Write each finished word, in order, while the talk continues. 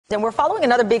And we're following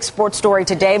another big sports story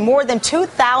today. More than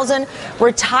 2,000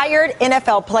 retired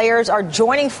NFL players are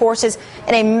joining forces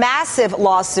in a massive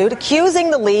lawsuit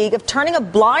accusing the league of turning a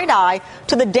blind eye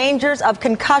to the dangers of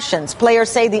concussions. Players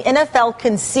say the NFL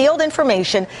concealed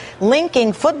information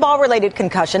linking football-related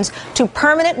concussions to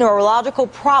permanent neurological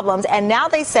problems, and now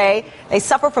they say they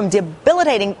suffer from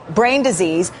debilitating brain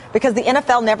disease because the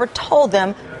NFL never told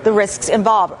them the risks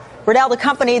involved. Riddell, the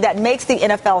company that makes the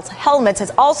NFL's helmets, has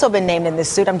also been named in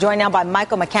this suit. I'm joined now by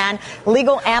Michael McCann,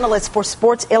 legal analyst for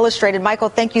Sports Illustrated. Michael,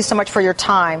 thank you so much for your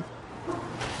time.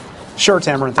 Sure,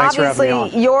 Tamara, thanks for having me on.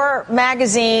 Obviously, your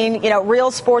magazine,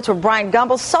 Real Sports with Brian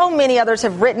Gumbel, so many others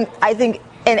have written, I think,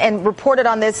 and reported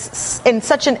on this in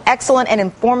such an excellent and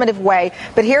informative way.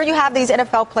 But here you have these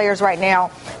NFL players right now.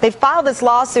 They filed this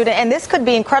lawsuit, and this could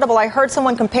be incredible. I heard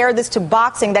someone compare this to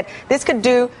boxing, that this could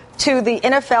do to the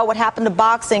NFL what happened to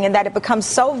boxing, and that it becomes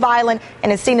so violent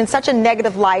and is seen in such a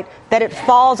negative light that it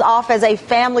falls off as a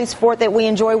family sport that we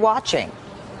enjoy watching.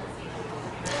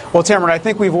 Well, Tamara, I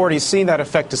think we've already seen that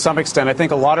effect to some extent. I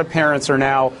think a lot of parents are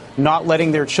now not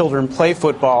letting their children play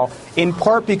football, in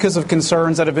part because of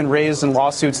concerns that have been raised in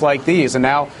lawsuits like these. And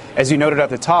now, as you noted at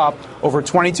the top, over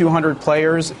 2,200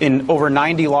 players in over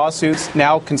 90 lawsuits,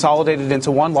 now consolidated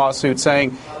into one lawsuit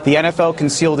saying the NFL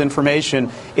concealed information.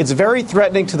 It's very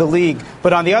threatening to the league.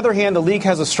 But on the other hand, the league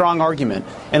has a strong argument.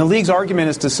 And the league's argument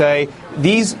is to say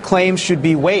these claims should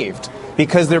be waived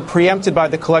because they're preempted by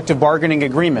the collective bargaining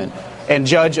agreement. And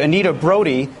Judge Anita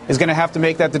Brody is going to have to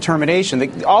make that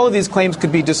determination. All of these claims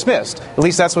could be dismissed. At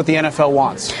least that's what the NFL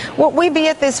wants. Would we be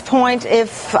at this point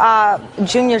if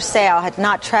Junior Seau had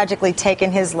not tragically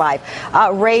taken his life?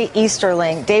 Ray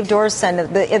Easterling, Dave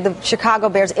Dorson, the Chicago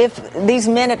Bears, if these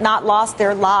men had not lost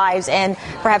their lives and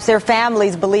perhaps their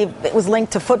families believed it was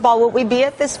linked to football, would we be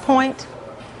at this point?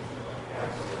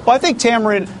 Well, I think,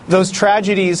 Tamara, those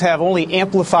tragedies have only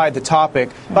amplified the topic.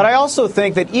 But I also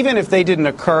think that even if they didn't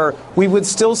occur, we would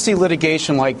still see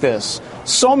litigation like this.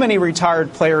 So many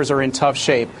retired players are in tough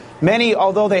shape. Many,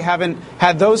 although they haven't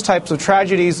had those types of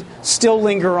tragedies, still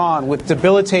linger on with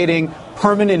debilitating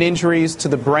permanent injuries to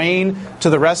the brain,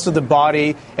 to the rest of the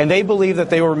body, and they believe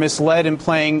that they were misled in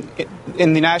playing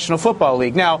in the National Football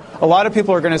League. Now, a lot of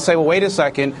people are going to say, well, wait a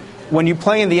second. When you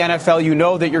play in the NFL, you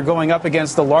know that you're going up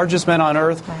against the largest men on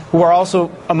earth, who are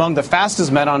also among the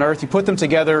fastest men on earth. You put them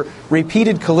together,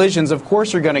 repeated collisions, of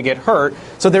course you're going to get hurt.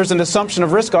 So there's an assumption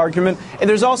of risk argument. And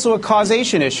there's also a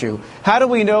causation issue. How do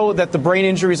we know that the brain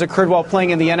injuries occurred while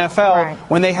playing in the NFL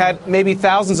when they had maybe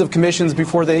thousands of commissions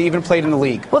before they even played in the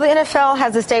league? Well, the NFL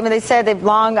has a statement. They said they've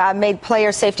long made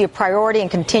player safety a priority and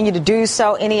continue to do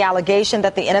so. Any allegation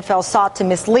that the NFL sought to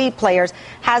mislead players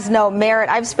has no merit.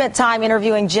 I've spent time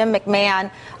interviewing Jim McMahon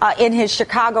in his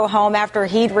Chicago home after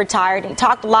he'd retired. He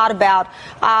talked a lot about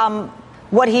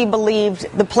what he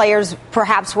believed the players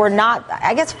perhaps were not,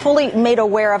 I guess, fully made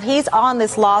aware of. He's on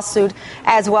this lawsuit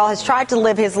as well, has tried to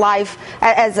live his life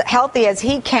as healthy as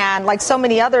he can, like so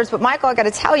many others. But, Michael, I got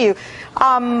to tell you,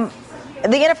 the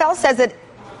NFL says that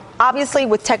obviously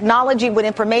with technology, with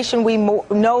information, we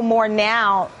know more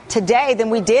now today than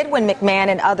we did when McMahon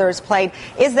and others played.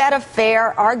 Is that a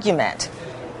fair argument?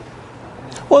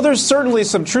 Well, there's certainly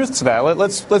some truth to that.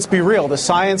 Let's be real. The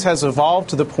science has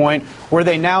evolved to the point where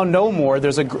they now know more.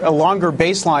 There's a longer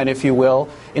baseline, if you will,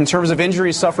 in terms of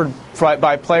injuries suffered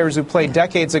by players who played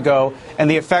decades ago and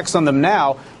the effects on them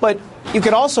now. But you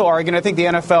could also argue, and I think the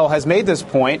NFL has made this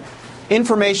point,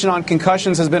 information on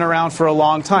concussions has been around for a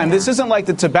long time. This isn't like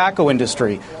the tobacco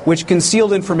industry, which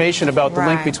concealed information about the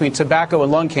link between tobacco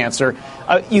and lung cancer.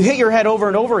 You hit your head over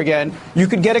and over again, you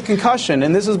could get a concussion,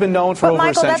 and this has been known for over a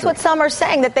century. But, Michael, that's what some are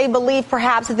saying, that they believe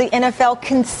perhaps that the NFL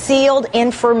concealed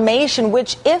information,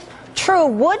 which, if true,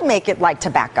 would make it like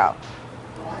tobacco.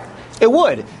 It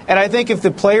would. And I think if the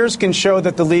players can show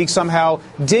that the league somehow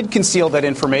did conceal that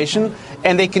information,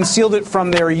 and they concealed it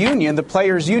from their union, the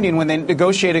players' union, when they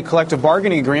negotiated collective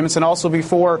bargaining agreements, and also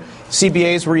before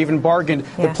CBAs were even bargained,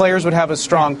 the players would have a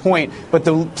strong point. But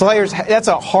the players, that's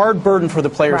a hard burden for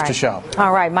the players to show.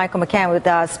 All right, Michael McCann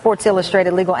with Sports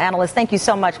Illustrated legal analyst. Thank you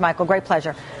so much, Michael. Great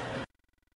pleasure.